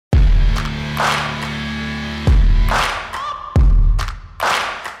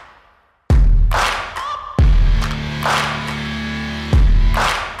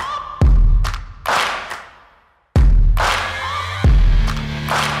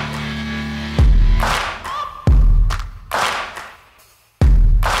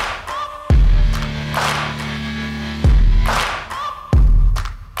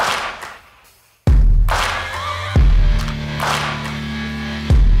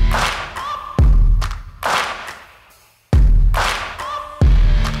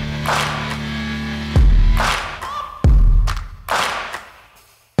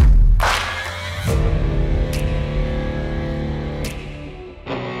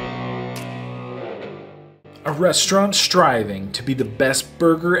A restaurant striving to be the best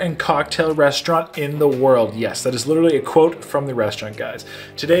burger and cocktail restaurant in the world. Yes, that is literally a quote from the restaurant, guys.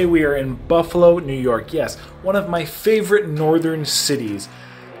 Today we are in Buffalo, New York. Yes, one of my favorite northern cities,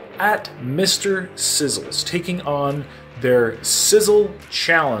 at Mister Sizzles, taking on their Sizzle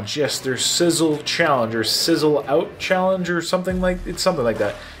Challenge. Yes, their Sizzle Challenge, or Sizzle Out Challenge, or something like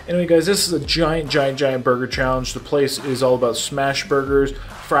that. Anyway, guys, this is a giant burger challenge. The place is all about smash burgers,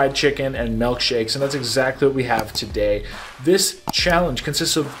 fried chicken, and milkshakes, and that's exactly what we have today. This challenge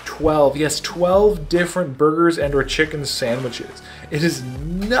consists of 12 different burgers and or chicken sandwiches. It is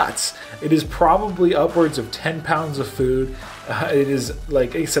nuts. It is probably upwards of 10 pounds of food. It is,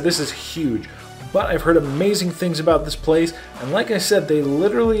 like I said, this is huge. But I've heard amazing things about this place, and like I said, they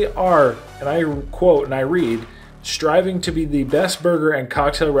literally are, and I quote and I read, striving to be the best burger and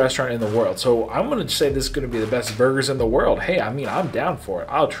cocktail restaurant in the world. So I'm going to say this is going to be the best burgers in the world. Hey, I mean, I'm down for it.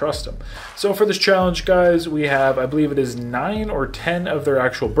 I'll trust them. So for this challenge, guys, we have, I believe it is 9 or 10 of their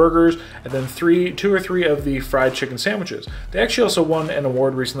actual burgers, and then 2 or 3 of the fried chicken sandwiches. They actually also won an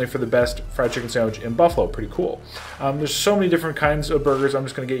award recently for the best fried chicken sandwich in Buffalo. Pretty cool. There's so many different kinds of burgers. I'm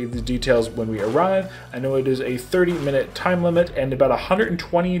just going to get you the details when we arrive. I know it is a 30-minute time limit and about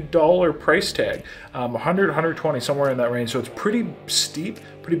 $120 price tag. 120, somewhere in that range, so it's pretty steep,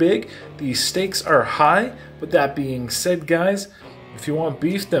 pretty big. The stakes are high, but that being said, guys, if you want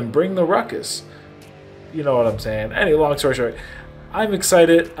beef, then bring the ruckus. You know what I'm saying. Anyway, long story short, I'm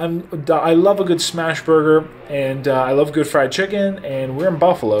excited. I love a good smash burger, and I love good fried chicken, and we're in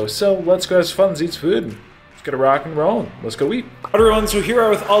Buffalo, so let's go have some fun, eat some food, and let's get a rock and roll. Let's go eat. Everyone, so here are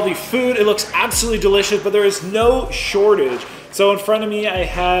with all the food. It looks absolutely delicious, but there is no shortage. So in front of me, I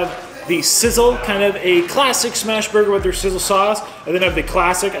have the Sizzle, kind of a classic smash burger with their sizzle sauce. I then have the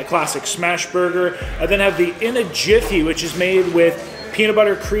classic smash burger. I then have the In a Jiffy, which is made with peanut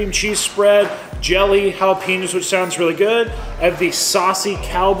butter cream cheese spread, jelly, jalapenos, which sounds really good. I have the Saucy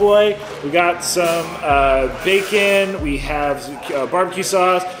Cowboy. We got some bacon. We have barbecue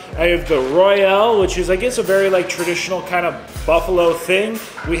sauce. I have the Royale, which is, I guess, a very like traditional kind of Buffalo thing.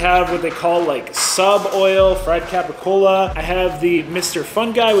 We have what they call like sub oil, fried capicola. I have the Mr.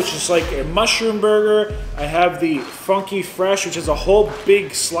 Fun Guy, which is like a mushroom burger. I have the Funky Fresh, which is a whole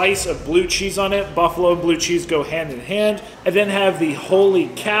big slice of blue cheese on it. Buffalo and blue cheese go hand in hand. I then have the Holy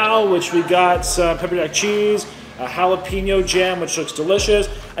Cow, which we got some pepper jack cheese, a jalapeno jam, which looks delicious.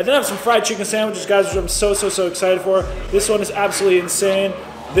 I then have some fried chicken sandwiches, guys, which I'm so excited for. This one is absolutely insane.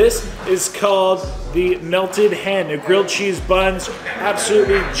 This is called the Melted Hen, the grilled cheese buns,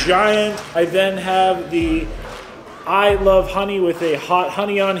 absolutely giant. I then have the I Love Honey with a hot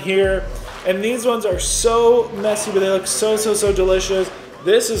honey on here. And these ones are so messy, but they look so delicious.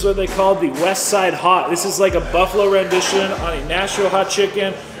 This is what they call the West Side Hot. This is like a buffalo rendition on a Nashville hot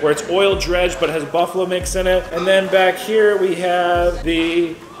chicken where it's oil dredged but has buffalo mix in it. And then back here we have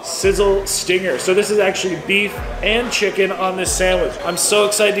the Sizzle Stinger. So this is actually beef and chicken on this sandwich. I'm so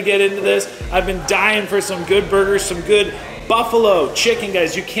excited to get into this. I've been dying for some good burgers, some good buffalo chicken,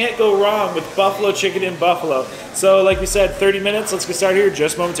 guys. You can't go wrong with buffalo chicken in Buffalo. So like we said, 30 minutes. Let's get started here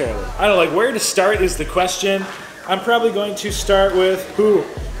just momentarily. I don't know, like where to start is the question. I'm probably going to start with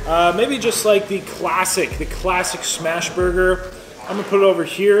maybe just like the classic smash burger. I'm gonna put it over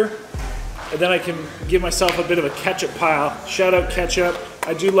here, and then I can give myself a bit of a ketchup pile. Shout out ketchup.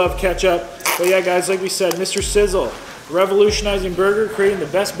 I do love ketchup. But yeah, guys, like we said, Mr. Sizzle, revolutionizing burger, creating the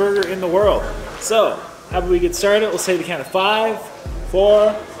best burger in the world. So, how about we get started? We'll say the count of 5,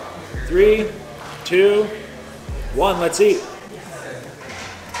 4, 3, 2, 1. Let's eat.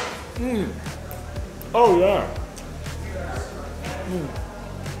 Oh yeah.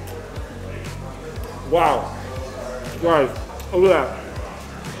 Wow. Guys, look at that.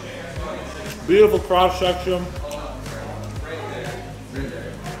 Beautiful cross section.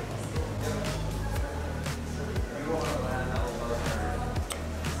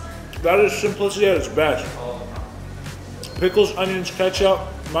 That is simplicity at its best. Pickles, onions, ketchup,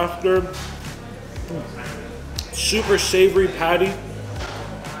 mustard. Super savory patty.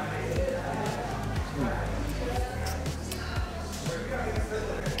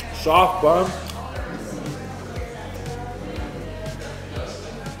 Soft bun.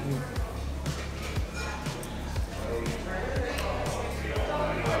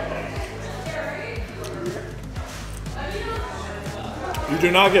 You do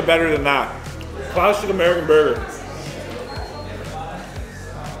not get better than that. Classic American burger.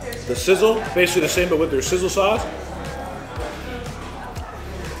 The Sizzle, basically the same but with their sizzle sauce.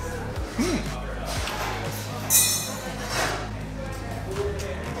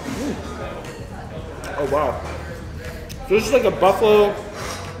 Oh wow. So this is like a buffalo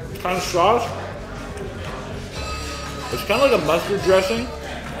kind of sauce. It's kind of like a mustard dressing.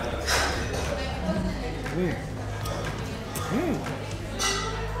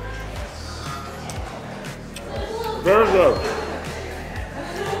 Very good.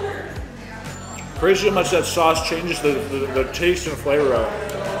 Crazy how much that sauce changes the taste and flavor of it.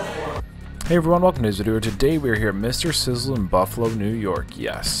 Hey everyone, welcome to this video. Today we're here at Mister Sizzles in Buffalo, New York.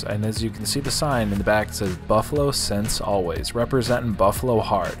 Yes, and as you can see the sign in the back, it says Buffalo since always, representing Buffalo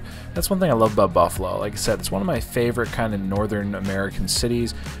hard. That's one thing I love about Buffalo. Like I said, it's one of my favorite kind of northern American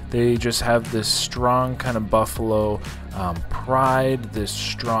cities. They just have this strong kind of Buffalo pride, this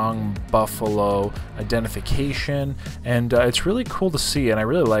strong Buffalo identification, and it's really cool to see, and I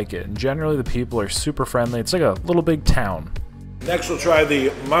really like it. And generally the people are super friendly. It's like a little big town. Next we'll try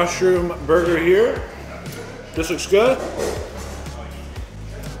the mushroom burger here. This looks good.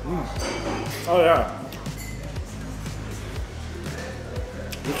 Oh yeah.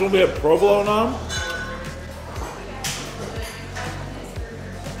 This one we have provolone on.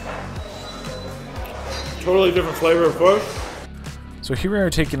 Totally different flavor, of course. So here we are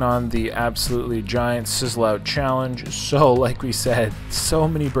taking on the absolutely giant sizzle out challenge. So like we said, so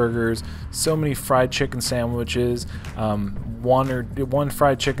many burgers, so many fried chicken sandwiches, one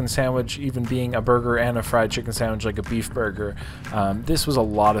fried chicken sandwich even being a burger and a fried chicken sandwich like a beef burger. This was a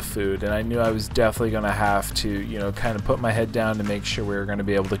lot of food, and I knew I was definitely going to have to, you know, kind of put my head down to make sure we were going to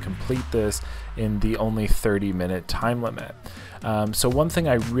be able to complete this in the only 30-minute time limit. So one thing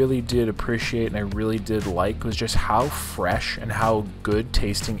I really did appreciate and I really did like was just how fresh and how good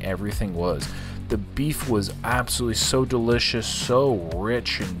tasting everything was. The beef was absolutely so delicious, so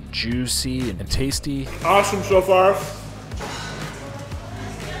rich and juicy and tasty. Awesome so far.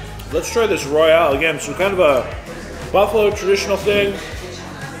 Let's try this Royale again. So kind of a Buffalo traditional thing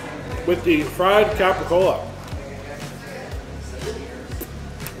with the fried capicola.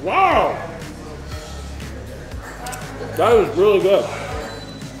 Wow! That was really good.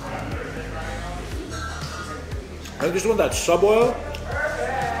 I just want that sub oil.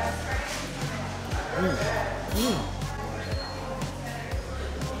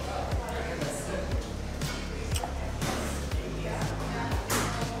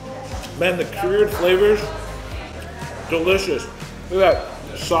 Man, the cured flavors, delicious. Look at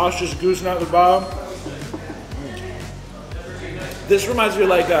that sauce just goosing out the bottom. This reminds me of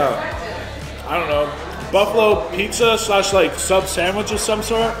like, I don't know, buffalo pizza slash like sub sandwich of some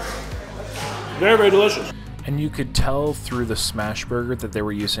sort. Very, very delicious. And you could tell through the smash burger that they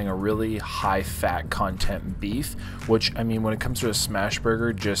were using a really high fat content beef, which, I mean, when it comes to a smash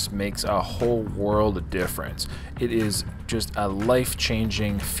burger, just makes a whole world of difference. It is just a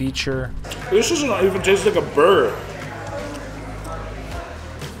life-changing feature. This doesn't even taste like a burger.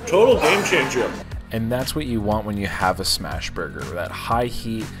 Total game changer. And that's what you want when you have a smash burger. That high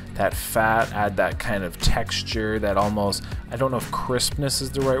heat, that fat, add that kind of texture, that almost, I don't know if crispness is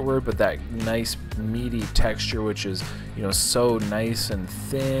the right word, but that nice meaty texture, which is, you know, so nice and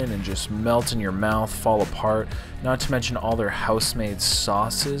thin and just melt in your mouth, fall apart. Not to mention all their house-made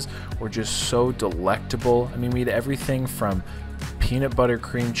sauces were just so delectable. I mean, we had everything from peanut butter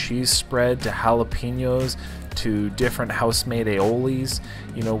cream cheese spread to jalapenos to different house-made aiolis.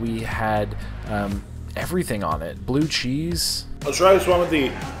 You know, we had everything on it. Blue cheese. Let's try this one with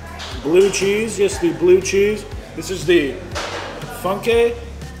the blue cheese. Yes, the blue cheese. This is the Funke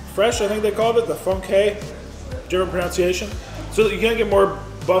Fresh, I think they called it. The Funke. Different pronunciation. So you can't get more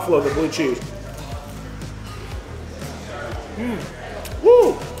buffalo than blue cheese.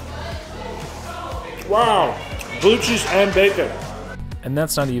 Woo! Wow. Blue cheese and bacon. And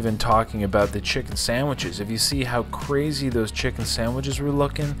that's not even talking about the chicken sandwiches. If you see how crazy those chicken sandwiches were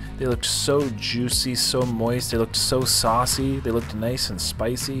looking, they looked so juicy, so moist, they looked so saucy, they looked nice and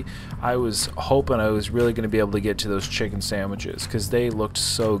spicy. I was hoping I was really going to be able to get to those chicken sandwiches because they looked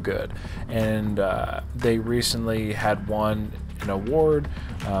so good. And they recently had won an award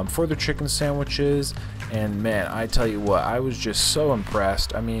for their chicken sandwiches. And man, I tell you what, I was just so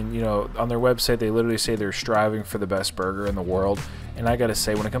impressed. I mean, you know, on their website, they literally say they're striving for the best burger in the world. And I gotta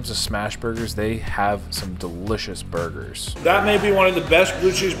say, when it comes to smash burgers, they have some delicious burgers. That may be one of the best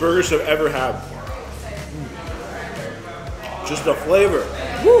blue cheese burgers I've ever had. Just the flavor.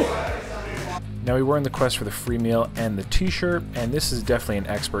 Woo! Now, we were in the quest for the free meal and the t-shirt, and this is definitely an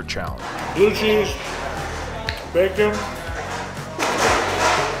expert challenge. Blue cheese, bacon,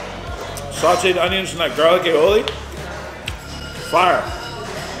 sauteed onions, and that garlic aioli. Fire.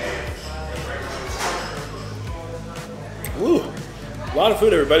 Woo! A lot of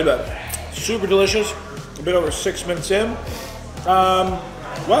food, everybody, but super delicious. A bit over 6 minutes in.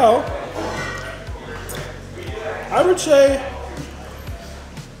 Well, I would say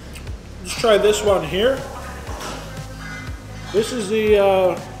let's try this one here. This is the,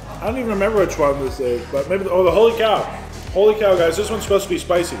 I don't even remember which one this is, but maybe, oh, the Holy Cow. Holy cow, guys, this one's supposed to be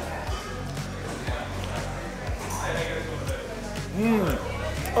spicy.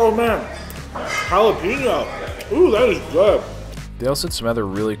 Oh man, jalapeno. Ooh, that is good. They also had some other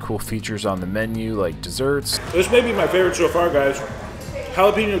really cool features on the menu, like desserts. This may be my favorite so far, guys.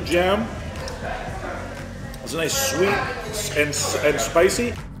 Jalapeno jam. It's a nice sweet and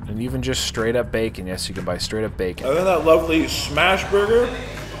spicy. And even just straight up bacon. Yes, you can buy straight up bacon. And then that lovely smash burger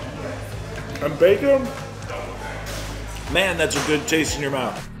and bacon. Man, that's a good taste in your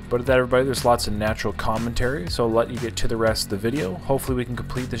mouth. But with that, everybody, there's lots of natural commentary, so I'll let you get to the rest of the video. Hopefully we can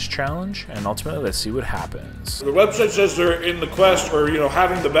complete this challenge, and ultimately, let's see what happens. The website says they're in the quest for, you know,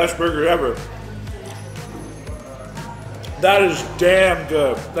 having the best burger ever. That is damn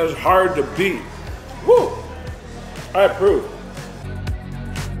good. That is hard to beat. Woo! I approve.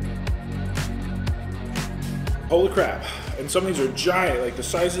 Holy crap. And some of these are giant, like the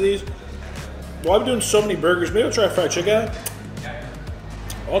size of these. Well, I'm doing so many burgers. Maybe I'll try fried chicken.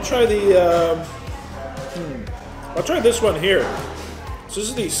 I'll try the, I'll try this one here. So this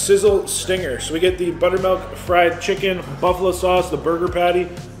is the Sizzle Stinger. So we get the buttermilk fried chicken, buffalo sauce, the burger patty.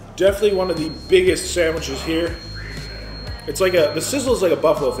 Definitely one of the biggest sandwiches here. It's like the Sizzle is like a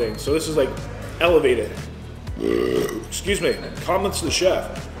buffalo thing. So this is like elevated. Excuse me, comments to the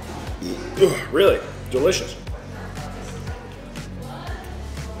chef. Really, delicious.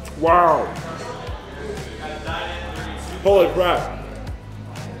 Wow. Holy crap.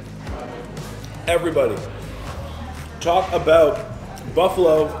 Everybody, talk about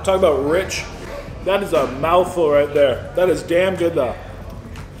buffalo, talk about rich. That is a mouthful right there. That is damn good though.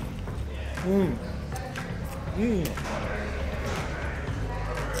 And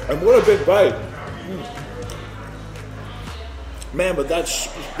what a big bite. Man, but that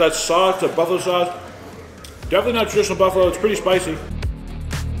sauce, the buffalo sauce, definitely not traditional buffalo. It's pretty spicy.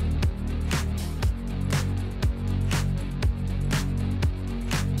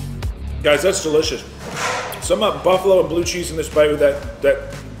 Guys, that's delicious. Some buffalo and blue cheese in this bite with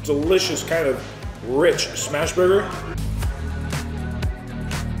that delicious kind of rich smash burger.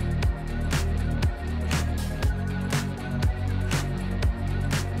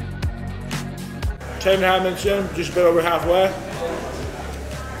 Ten and a half minutes in, just a bit over halfway.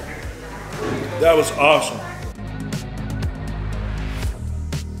 That was awesome.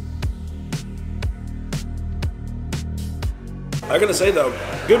 I gotta say though,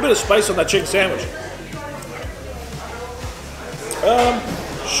 good bit of spice on that chicken sandwich.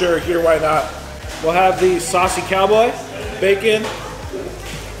 Sure, here, why not? We'll have the saucy cowboy, bacon,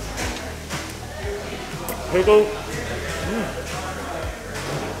 pickle.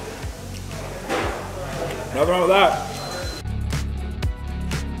 Nothing wrong with that.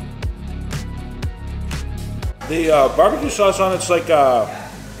 The barbecue sauce on it's like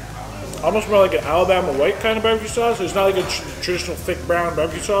almost more like an Alabama white kind of barbecue sauce. It's not like a traditional thick brown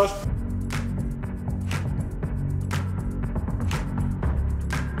barbecue sauce.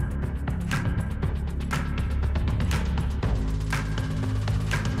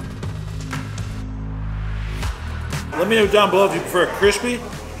 Let me know down below if you prefer a crispy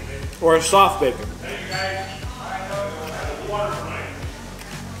or a soft bacon.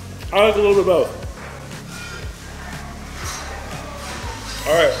 I like a little bit of both.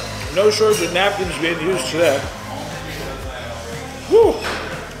 All right, no shortage of napkins being used today. Woo!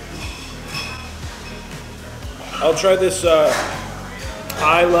 I'll try this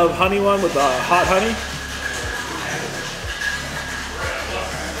I Love Honey one with the hot honey.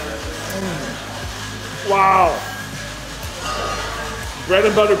 Wow. Bread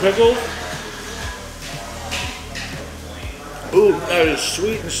and butter pickles. Ooh, that is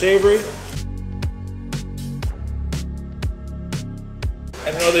sweet and savory.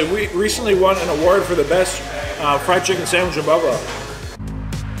 And you know, they recently won an award for the best fried chicken sandwich in Buffalo.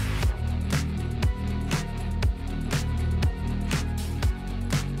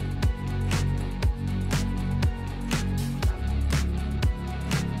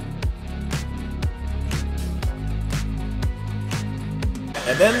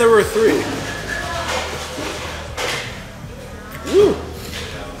 And then there were three. Woo!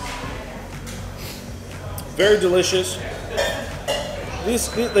 Very delicious. These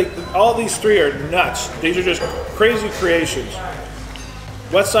like all these three are nuts. These are just crazy creations.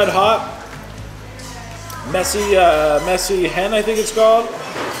 West Side Hot, messy hen, I think it's called.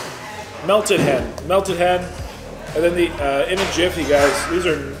 Melted hen, and then the in a jiffy, guys. These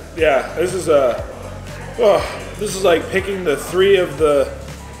are This is like picking the three of the,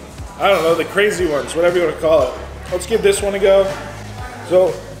 I don't know, the crazy ones, whatever you want to call it. Let's give this one a go.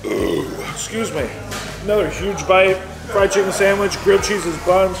 So, excuse me, another huge bite. fried chicken sandwich, grilled cheeses,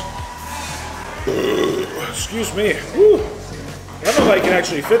 buns. Excuse me. Woo. I don't know if I can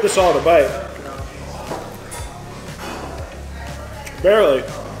actually fit this all in a bite. Barely.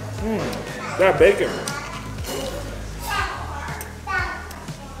 That bacon.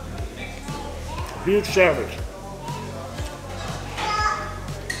 Huge sandwich.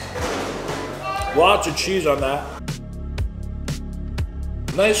 Lots of cheese on that.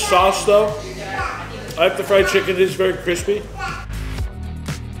 Nice sauce though. I like the fried chicken, it is very crispy.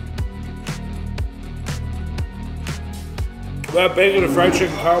 That bacon and fried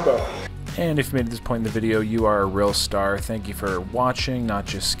chicken combo. And if you made it to this point in the video, you are a real star. Thank you for watching, not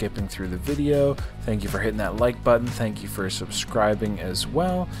just skipping through the video. Thank you for hitting that like button. Thank you for subscribing as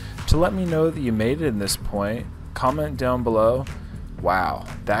well. To let me know that you made it in this point, comment down below, wow,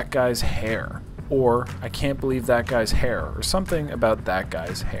 that guy's hair. Or, I can't believe that guy's hair. Or something about that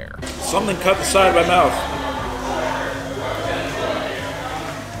guy's hair. Something cut the side of my mouth.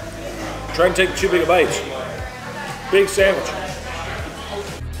 Try and take 2 big bites. Big sandwich.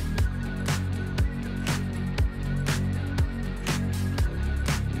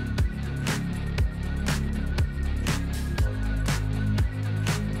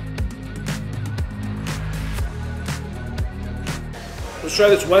 Let's try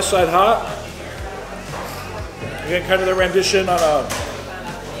this West Side Hot. Again, kind of the rendition on a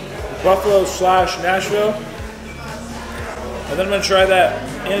Buffalo / Nashville. And then I'm gonna try that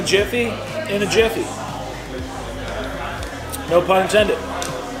in a jiffy. No pun intended.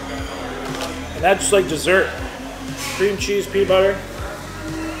 And that's just like dessert. Cream cheese, peanut butter,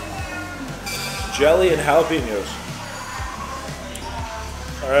 jelly, and jalapenos.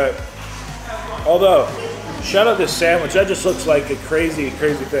 All right. Although, shout out this sandwich. That just looks like a crazy,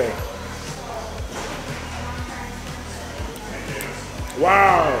 crazy thing.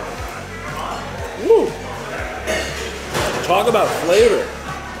 Wow. Woo. Talk about flavor.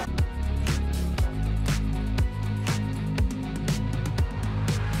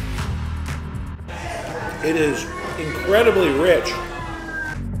 It is incredibly rich.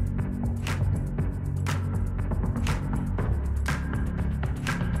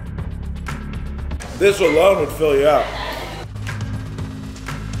 This alone would fill you up.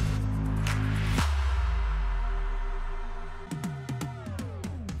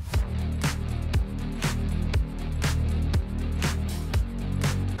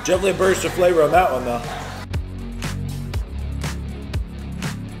 Definitely a burst of flavor on that one though.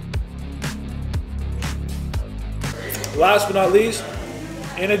 Last but not least,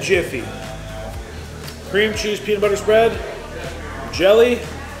 in a jiffy. Cream cheese peanut butter spread, jelly,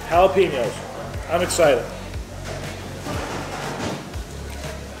 jalapenos. I'm excited.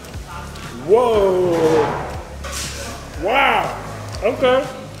 Whoa. Wow. Okay.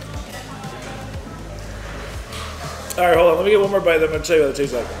 All right, hold on. Let me get one more bite, then I'm going to tell you what it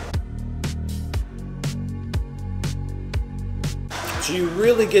tastes like. So you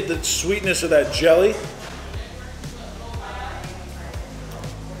really get the sweetness of that jelly.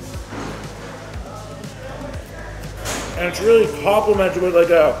 And it's really complemented with like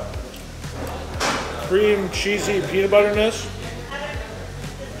a cream, cheesy peanut butterness.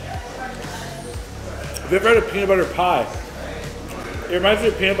 Have you ever had a peanut butter pie? It reminds me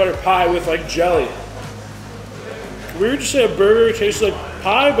of peanut butter pie with like jelly. Weird to say a burger tastes like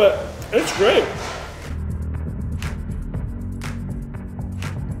pie, but it's great.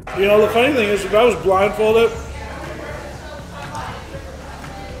 You know, the funny thing is, if I was blindfolded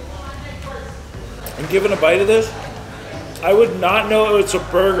and given a bite of this, I would not know it's a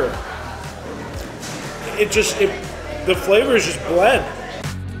burger. The flavors just blend.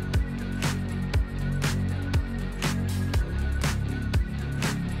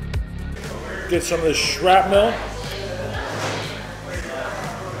 Get some of this shrapnel.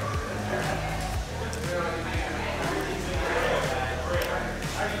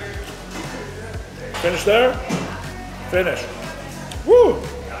 Finish there? Finish. Woo!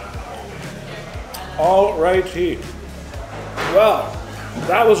 All righty. Well,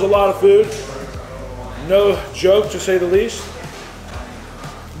 that was a lot of food. No joke, to say the least.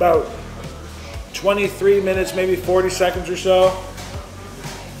 About 23 minutes, maybe 40 seconds or so.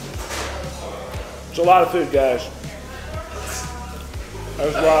 It's a lot of food, guys. That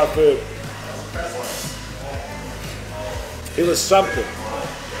was a lot of food. It was something.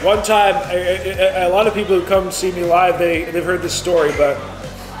 One time, a lot of people who come see me live, they've heard this story, but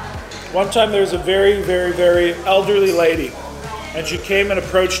one time there was a very, very, very elderly lady, and she came and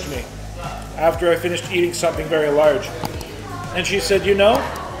approached me after I finished eating something very large. And she said, you know,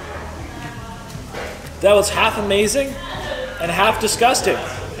 that was half amazing and half disgusting.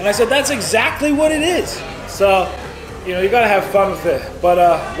 And I said, that's exactly what it is. So you know, you gotta have fun with it. But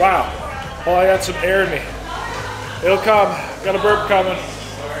wow, oh, I got some air in me. It'll come. Got a burp coming.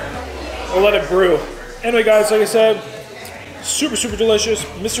 We'll let it brew. Anyway, guys, like I said, super, super delicious.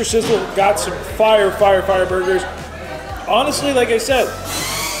 Mister Sizzle got some fire burgers. Honestly, like I said,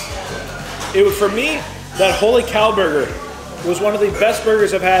 for me, that Holy Cow burger was one of the best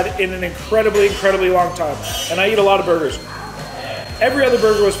burgers I've had in an incredibly, incredibly long time. And I eat a lot of burgers. Every other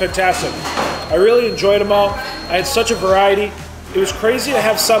burger was fantastic. I really enjoyed them all. I had such a variety. It was crazy to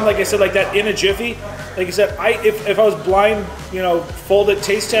have some, like I said, like that in a jiffy. Like I said, if I was blind, you know, folded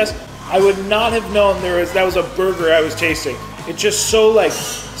taste test, I would not have known that was a burger I was tasting. It's just so like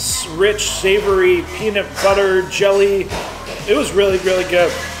rich, savory, peanut butter, jelly. It was really, really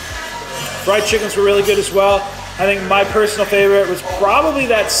good. Fried chickens were really good as well. I think my personal favorite was probably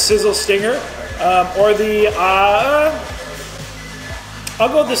that Sizzle Stinger, or the, I'll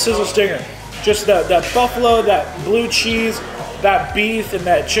go with the Sizzle Stinger. Just that buffalo, that blue cheese, that beef, and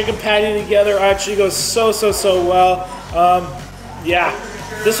that chicken patty together actually goes so well. Yeah,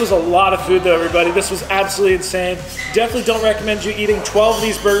 this was a lot of food though, everybody. This was absolutely insane. Definitely don't recommend you eating 12 of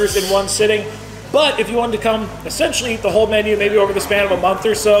these burgers in one sitting. But if you wanted to come essentially eat the whole menu, maybe over the span of a month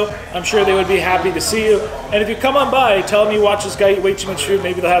or so, I'm sure they would be happy to see you. And if you come on by, tell them you watch this guy eat way too much food,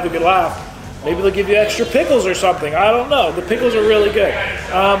 maybe they'll have a good laugh. Maybe they'll give you extra pickles or something. I don't know. The pickles are really good.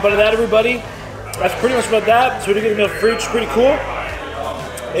 But that, everybody, that's pretty much about that. So we did get a meal for free, which is pretty cool.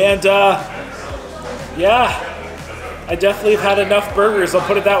 And yeah, I definitely have had enough burgers, I'll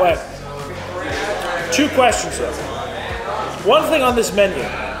put it that way. 2 questions though. One thing on this menu.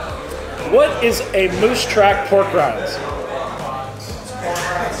 What is a moose track pork rinds?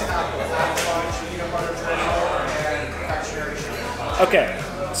 Okay,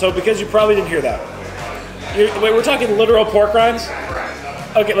 so because you probably didn't hear that. Wait, we're talking literal pork rinds?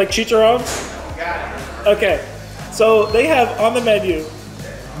 Okay, like chicharrones? Okay, so they have on the menu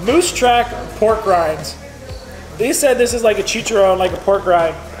moose track pork rinds. They said this is like a chicharron, like a pork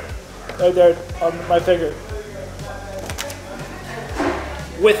rind. Right there on my finger.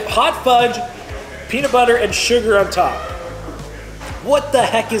 With hot fudge, peanut butter, and sugar on top. What the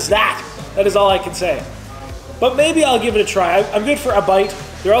heck is that? That is all I can say. But maybe I'll give it a try. I'm good for a bite.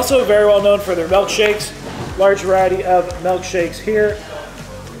 They're also very well known for their milkshakes. Large variety of milkshakes here.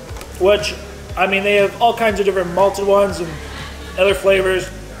 Which, I mean, they have all kinds of different malted ones and other flavors.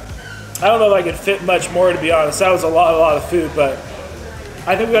 I don't know if I could fit much more, to be honest. That was a lot of food, but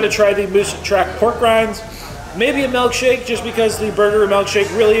I think we got to try the Moose Track pork rinds. Maybe a milkshake, just because the burger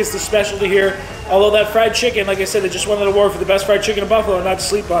milkshake really is the specialty here. Although that fried chicken, like I said, they just won an award for the best fried chicken in Buffalo, and not to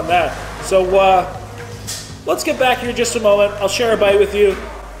sleep on that. So let's get back here just a moment. I'll share a bite with you.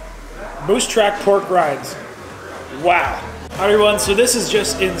 Moose Track pork rinds. Wow. All right, everyone, so this is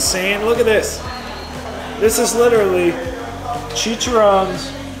just insane. Look at this. This is literally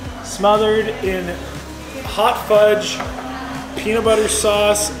chicharrones smothered in hot fudge, peanut butter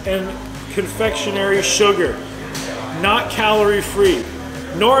sauce, and confectionery sugar. Not calorie free.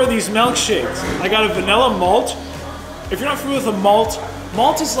 Nor are these milkshakes. I got a vanilla malt. If you're not familiar with a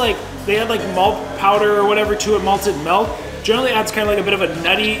malt is like, they add like malt powder or whatever to it, malted milk. Generally adds kind of like a bit of a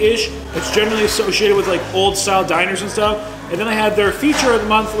nutty-ish. It's generally associated with like old style diners and stuff. And then I had their feature of the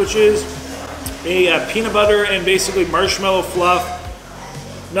month, which is a peanut butter and basically marshmallow fluff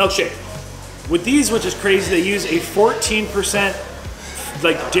milkshake. With these, which is crazy, they use a 14%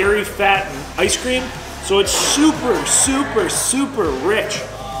 like dairy fat and ice cream. So it's super, super, super rich.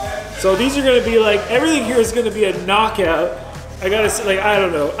 So these are gonna be like, everything here is gonna be a knockout. I gotta say, like, I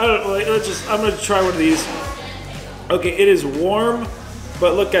don't know, like, I'm gonna try one of these. Okay, it is warm,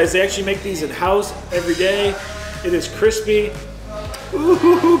 but look guys, they actually make these in house every day. It is crispy.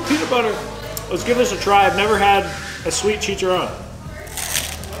 Ooh, peanut butter. Let's give this a try. I've never had a sweet chicharron.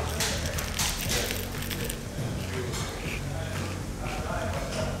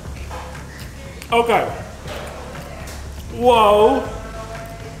 Okay. Whoa.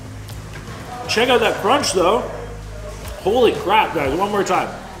 Check out that crunch though. Holy crap, guys. One more time.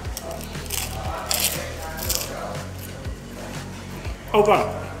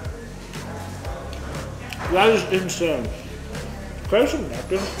 Okay. That is insane. Can I have some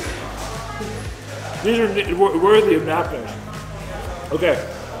napkins? These are worthy of napkins. Okay.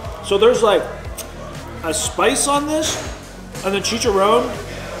 So there's like a spice on this, and the chicharron,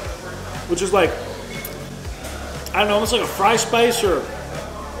 which is like, I don't know, almost like a fry spice, or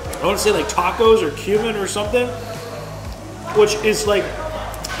I want to say like tacos or cumin or something, which is like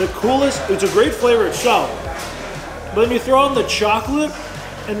the coolest. It's a great flavor itself, but then you throw in the chocolate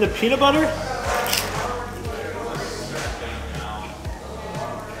and the peanut butter,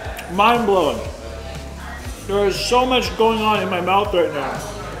 mind blowing. There is so much going on in my mouth right now.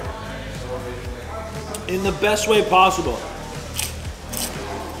 In the best way possible.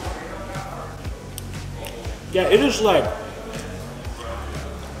 Yeah, it is like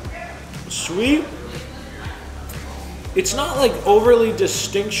sweet. It's not like overly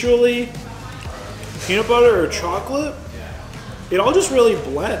distinctually peanut butter or chocolate. It all just really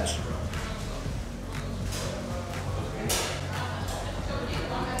blends.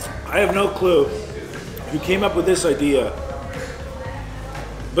 I have no clue who came up with this idea,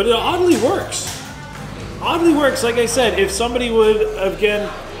 but it oddly works. Oddly works, like I said, if somebody would, again,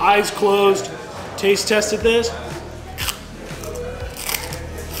 eyes closed, taste tested this,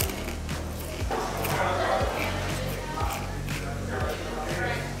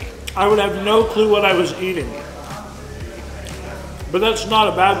 I would have no clue what I was eating. But that's not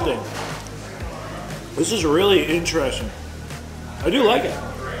a bad thing. This is really interesting. I do like it.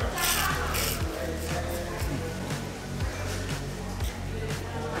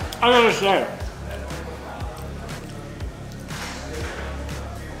 I gotta say,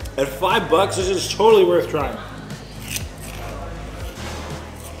 at $5, this is totally worth trying.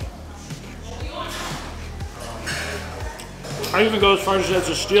 I even go as far as to say it's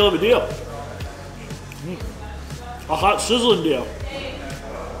a steal of a deal. A hot sizzling deal.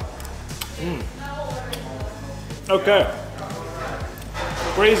 Okay.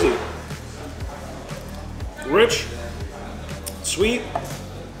 Crazy. Rich, sweet,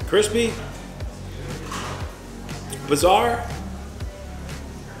 crispy, bizarre,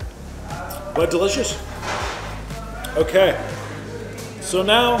 but delicious. Okay. So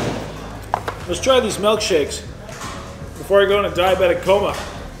now, let's try these milkshakes before I go into diabetic coma.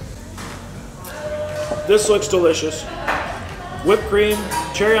 This looks delicious. Whipped cream,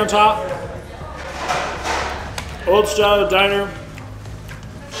 cherry on top, old style diner,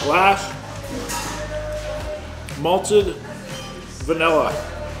 glass, malted vanilla.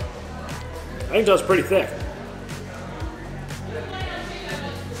 I think that's pretty thick.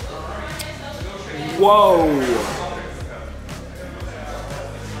 Whoa.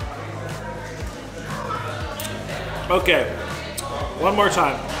 Okay, one more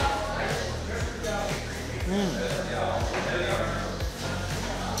time.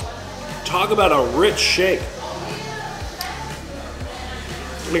 Talk about a rich shake.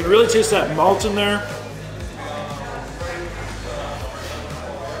 You can really taste that malt in there.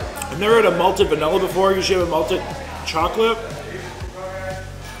 I've never had a malted vanilla before. Usually have a malted chocolate.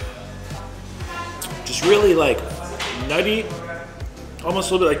 Just really like nutty,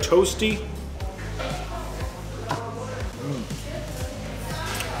 almost a little bit like toasty.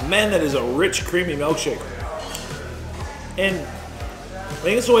 Man, that is a rich, creamy milkshake. And I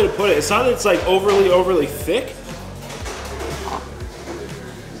think that's the way to put it. It's not that it's like overly thick,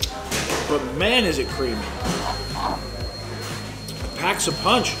 but man, is it creamy. It packs a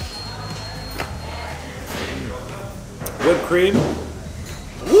punch. Whipped cream.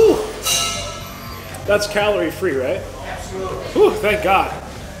 Woo! That's calorie free, right? Absolutely. Whew, thank God.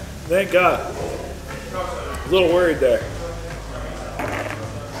 Thank God. A little worried there.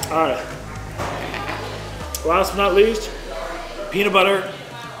 All right. Last but not least, peanut butter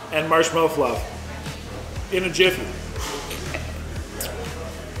and marshmallow fluff in a jiffy.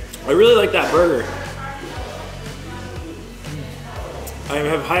 I really like that burger. I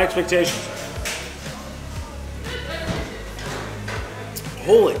have high expectations.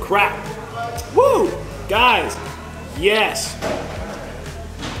 Holy crap. Woo! Guys, yes.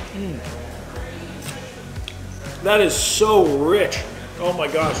 That is so rich. Oh my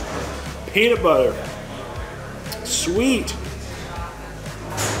gosh. Peanut butter. Sweet.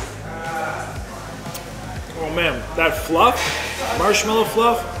 Oh man, that fluff, marshmallow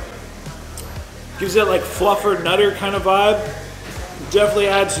fluff, gives it like fluffer, nutter kind of vibe. Definitely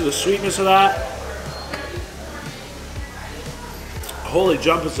adds to the sweetness of that. Holy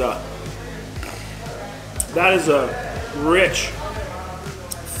jumpers. That is a rich,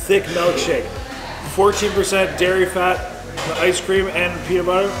 thick milkshake. 14% dairy fat, ice cream, and peanut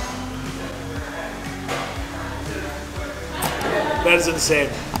butter. That is insane.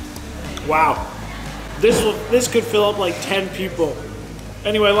 Wow. This could fill up like 10 people.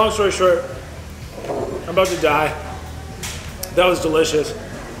 Anyway, long story short, I'm about to die. That was delicious.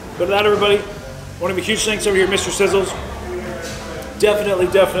 But that, everybody, I want to give a huge thanks over here, Mister Sizzles.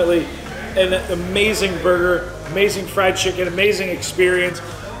 Definitely an amazing burger, amazing fried chicken, amazing experience.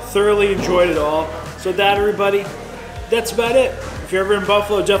 Thoroughly enjoyed it all. So that, everybody, that's about it. If you're ever in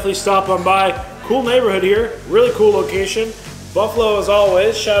Buffalo, definitely stop on by. Cool neighborhood here, really cool location. Buffalo as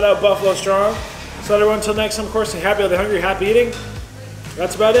always, shout out Buffalo Strong. So everyone, until next time, of course, stay happy, healthy, hungry, happy eating.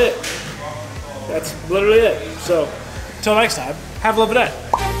 That's about it. That's literally it. So, until next time, have a lovely day.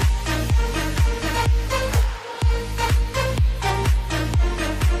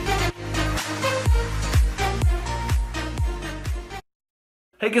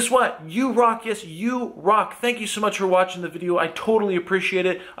 Hey, guess what? You rock. Yes, you rock. Thank you so much for watching the video. I totally appreciate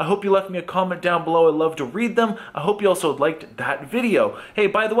it. I hope you left me a comment down below. I'd love to read them. I hope you also liked that video. Hey,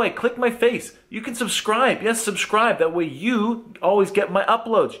 by the way, click my face. You can subscribe. Yes, subscribe. That way you always get my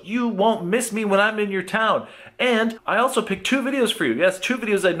uploads. You won't miss me when I'm in your town. And I also picked 2 videos for you. Yes, 2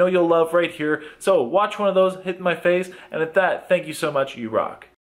 videos I know you'll love right here. So watch one of those, hit my face, and at that, thank you so much. You rock.